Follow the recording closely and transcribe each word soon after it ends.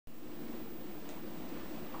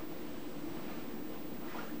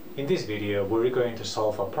In this video, we're going to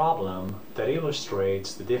solve a problem that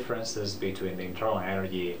illustrates the differences between the internal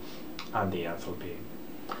energy and the enthalpy.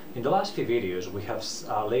 In the last few videos, we have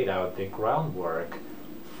laid out the groundwork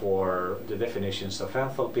for the definitions of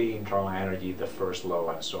enthalpy, internal energy, the first law,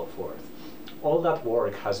 and so forth. All that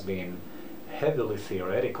work has been heavily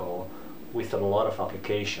theoretical with a lot of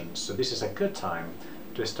applications, so this is a good time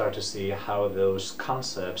to start to see how those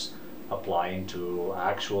concepts apply into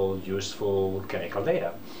actual useful chemical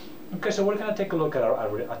data. Okay, so we're going to take a look at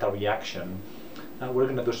a reaction. We're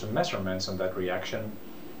going to do some measurements on that reaction,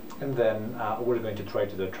 and then we're going to try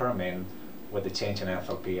to determine what the change in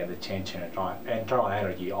enthalpy and the change in internal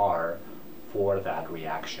energy are for that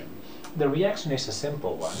reaction. The reaction is a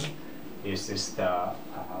simple one. This is the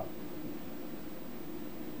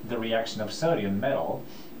reaction of sodium metal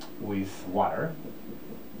with water,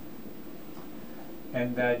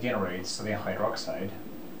 and that generates sodium hydroxide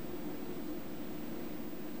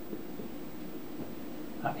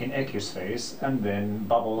in aqueous phase, and then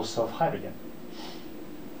bubbles of hydrogen.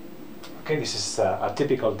 Okay, this is a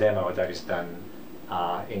typical demo that is done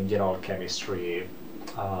in general chemistry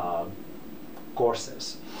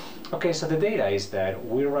courses. Okay, so the data is that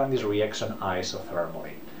we run this reaction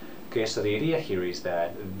isothermally. Okay, so the idea here is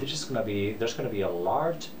that there's going to be a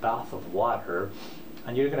large bath of water,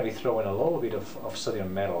 and you're going to be throwing a little bit of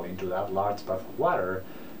sodium metal into that large bath of water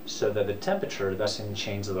so that the temperature doesn't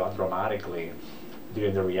change dramatically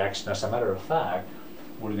during the reaction. As a matter of fact,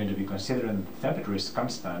 we're going to be considering the temperature is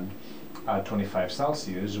constant at 25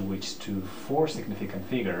 Celsius, which to four significant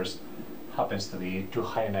figures happens to be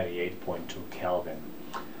 298.2 Kelvin.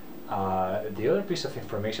 The other piece of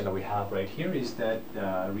information that we have right here is that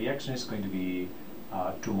the reaction is going to be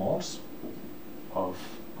 2 moles of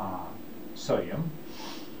sodium.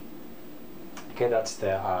 Okay, that's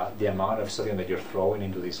the amount of sodium that you're throwing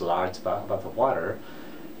into this large bath of water.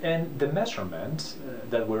 And the measurement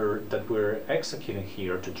that we're executing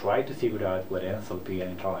here to try to figure out what enthalpy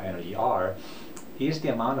and internal energy are is the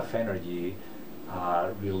amount of energy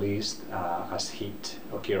released as heat,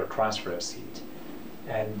 okay, or transferred as heat.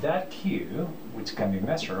 And that Q, which can be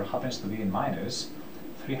measured, happens to be in minus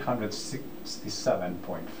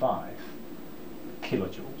 367.5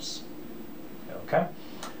 kilojoules. Okay,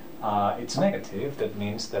 it's negative. That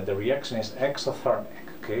means that the reaction is exothermic.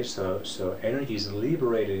 Okay, so energy is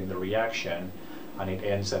liberated in the reaction, and it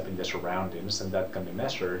ends up in the surroundings, and that can be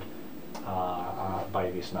measured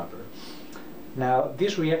by this number. Now,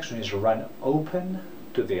 this reaction is run open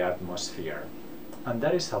to the atmosphere, and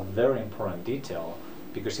that is a very important detail,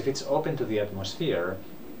 because if it's open to the atmosphere,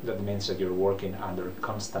 that means that you're working under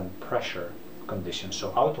constant pressure conditions.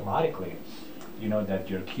 So automatically, you know that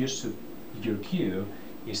your Q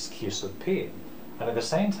is Q sub P, and at the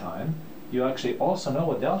same time, you actually also know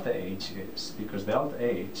what delta H is, because delta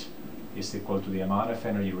H is equal to the amount of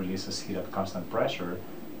energy released as heat at constant pressure.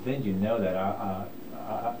 Then you know that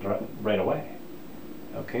right away.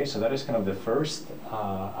 Okay, so that is kind of the first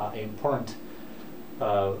important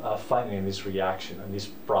finding in this reaction and this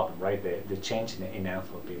problem, right? The change in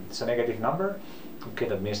enthalpy. It's a negative number. Okay,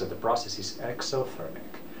 that means that the process is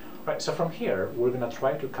exothermic. Right. So from here, we're going to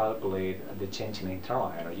try to calculate the change in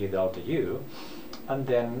internal energy, delta U, and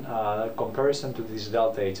then comparison to this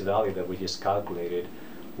delta H value that we just calculated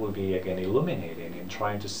will be again illuminating in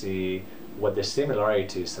trying to see what the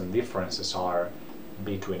similarities and differences are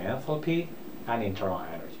between enthalpy and internal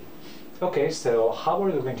energy. Okay, so how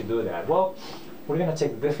are we going to do that? Well, we're going to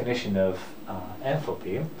take the definition of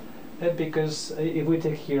enthalpy, because if we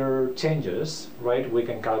take here changes, right, we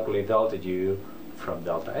can calculate delta U from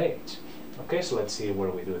delta H. Okay, so let's see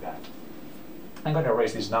where we do that. I'm going to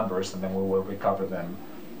erase these numbers and then we will recover them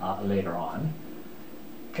later on.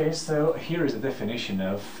 Okay, so here is the definition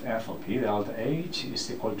of enthalpy. Delta H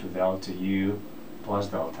is equal to delta U plus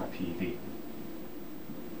delta PV.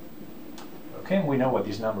 Okay, and we know what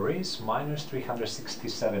this number is, minus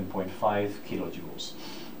 367.5 kilojoules.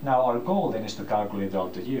 Now our goal then is to calculate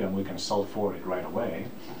delta U, and we can solve for it right away.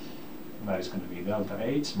 That is going to be delta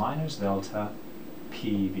H minus delta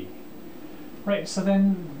PV. Right, so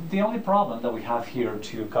then the only problem that we have here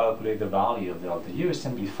to calculate the value of delta U is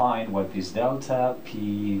simply find what this delta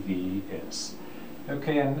PV is.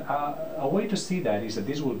 Okay, and a way to see that is that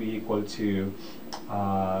this will be equal to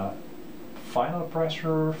final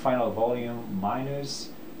pressure, final volume,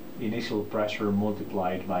 minus initial pressure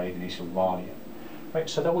multiplied by initial volume. Right,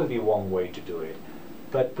 so that would be one way to do it.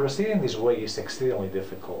 But proceeding this way is extremely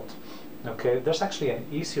difficult. Okay, there's actually an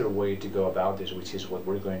easier way to go about this, which is what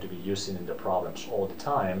we're going to be using in the problems all the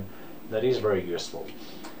time, that is very useful.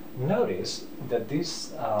 Notice that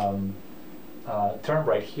this term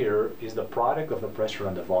right here is the product of the pressure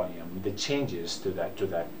and the volume, the changes to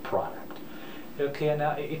that product. Okay, and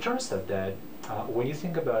it turns out that when you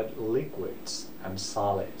think about liquids and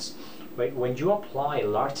solids, right, when you apply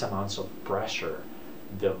large amounts of pressure,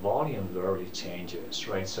 the volume rarely changes,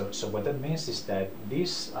 right? So what that means is that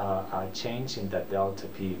this change in that delta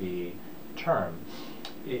PV term,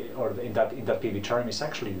 or in that PV term, is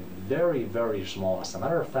actually very, very small. As a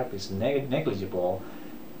matter of fact, it's negligible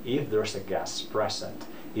if there's a gas present.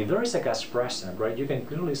 If there is a gas present, right, you can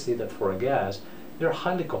clearly see that for a gas, they're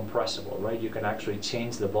highly compressible, right? You can actually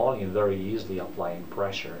change the volume very easily applying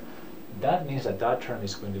pressure. That means that that term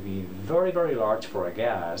is going to be very, very large for a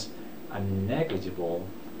gas and negligible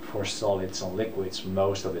for solids and liquids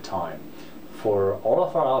most of the time. For all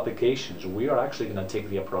of our applications, we are actually going to take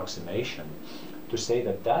the approximation to say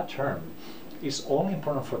that that term is only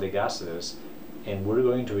important for the gases, and we're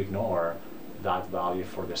going to ignore that value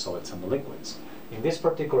for the solids and the liquids. In this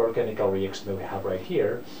particular chemical reaction that we have right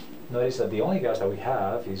here, notice that the only gas that we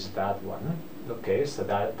have is that one. Okay, so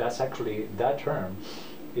that's actually, that term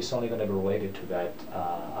is only going to be related to that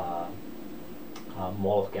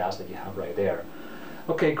mole of gas that you have right there.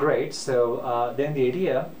 Okay, great. So then the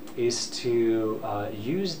idea is to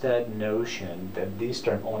use that notion that this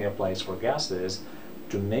term only applies for gases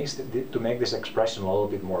to make this expression a little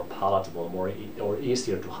bit more palatable, or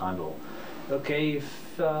easier to handle. Okay,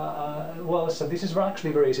 well, so this is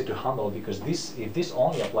actually very easy to handle, because if this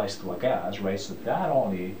only applies to a gas, right, so that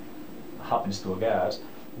only happens to a gas,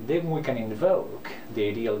 then we can invoke the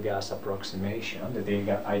ideal gas approximation, the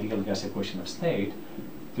ideal gas equation of state,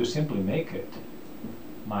 to simply make it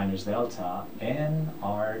minus delta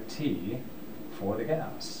nRT for the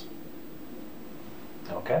gas.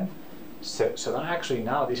 Okay, so then actually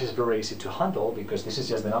now this is very easy to handle, because this is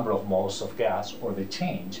just the number of moles of gas, or the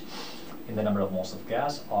change in the number of moles of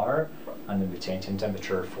gas, R, and then the change in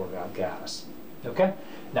temperature for that gas. Okay?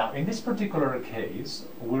 Now, in this particular case,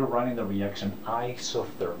 we're running the reaction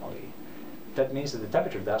isothermally. That means that the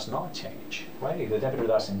temperature does not change, right? If the temperature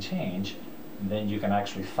doesn't change, then you can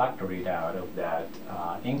actually factor it out of that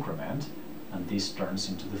increment, and this turns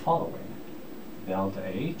into the following: delta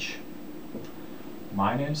H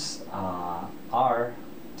minus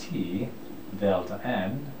RT delta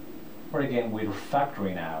N, where again we're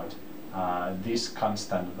factoring out this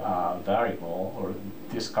constant variable, or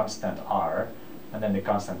this constant R, and then the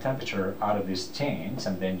constant temperature out of this change,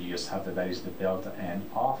 and then you just have that is the delta N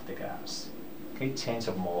of the gas. Okay, change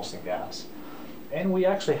of moles in gas. And we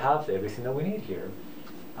actually have everything that we need here.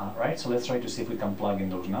 Right, so let's try to see if we can plug in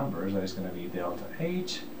those numbers. That is going to be delta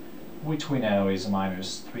H, which we know is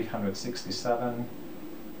minus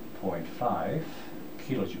 367.5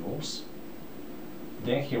 kilojoules.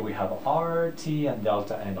 Then here we have RT and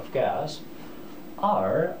delta N of gas.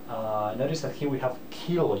 R, notice that here we have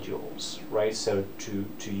kilojoules, right? So to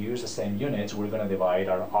use the same units, we're going to divide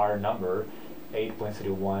our R number,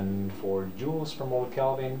 8.314 joules per mole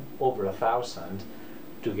Kelvin, over 1,000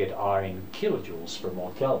 to get R in kilojoules per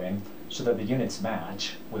mole Kelvin, so that the units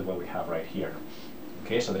match with what we have right here.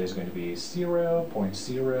 Okay, so that is going to be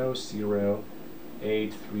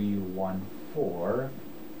 0.008314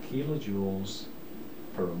 kilojoules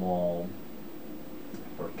per mole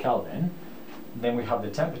per Kelvin. Then we have the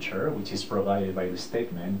temperature, which is provided by the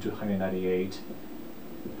statement,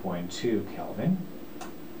 298.2 Kelvin.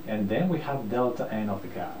 And then we have delta N of the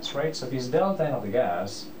gas, right? So this delta N of the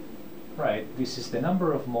gas, right, this is the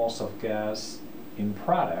number of moles of gas in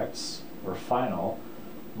products, or final,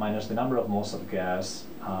 minus the number of moles of gas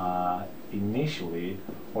initially,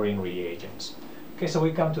 or in reagents. Okay, so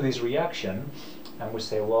we come to this reaction, and we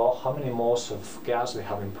say, well, how many moles of gas we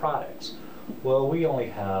have in products? Well, we only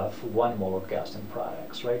have 1 mole of gas in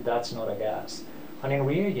products, right? That's not a gas. And in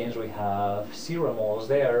reagents, we have 0 moles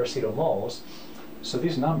there, 0 moles. So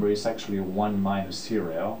this number is actually 1 minus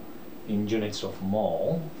 0 in units of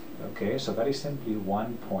mole. Okay, so that is simply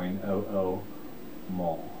 1.00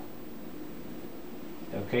 mole.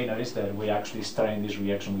 Okay, notice that we actually starting this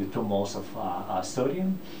reaction with 2 moles of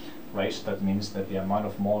sodium, right? So that means that the amount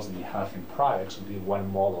of moles that you have in products will be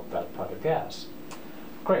 1 mole of that product gas.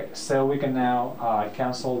 Great, so we can now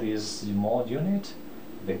cancel this mole unit.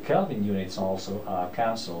 The Kelvin units also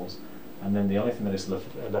cancels, and then the only thing that is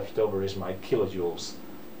left over is my kilojoules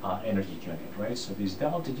energy unit, right? So this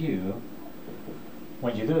delta U,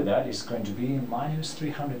 when you do that, is going to be minus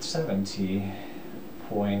 370.0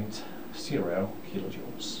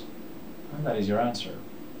 kilojoules. And that is your answer.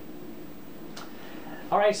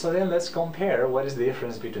 Alright, so then let's compare what is the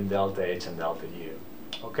difference between delta H and delta U.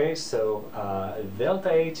 Okay, so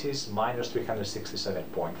delta H is minus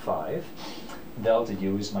 367.5, delta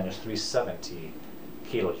U is minus 370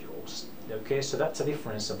 kilojoules. Okay, so that's a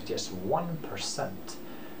difference of just 1%,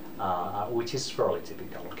 which is fairly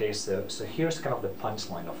typical. Okay, so here's kind of the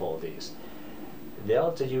punchline of all these.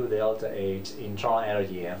 Delta U, delta H, internal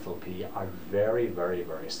energy, enthalpy are very, very,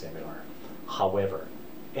 very similar. However,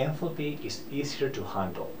 enthalpy is easier to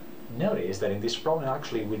handle. Notice that in this problem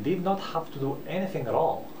actually we did not have to do anything at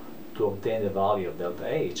all to obtain the value of delta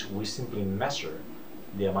H. We simply measure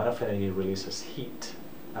the amount of energy released as heat,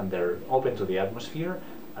 and they're open to the atmosphere,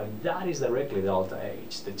 and that is directly delta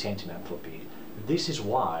H, the change in enthalpy. This is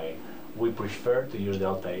why we prefer to use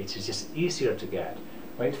delta H. It's just easier to get.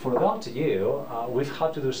 Right? For delta U, we've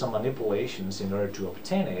had to do some manipulations in order to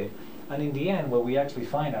obtain it, and in the end what we actually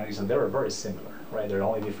find out is that they're very similar. Right? They're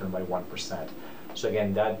only different by 1%. So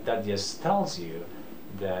again, that just tells you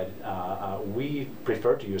that we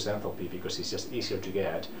prefer to use enthalpy because it's just easier to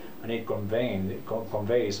get, and it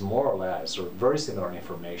conveys more or less or very similar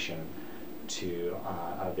information to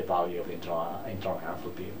the value of internal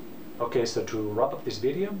enthalpy. Okay, so to wrap up this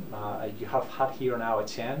video, you have had here now a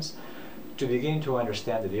chance to begin to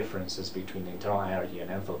understand the differences between internal energy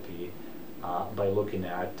and enthalpy by looking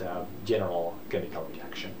at general chemical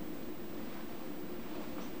reaction.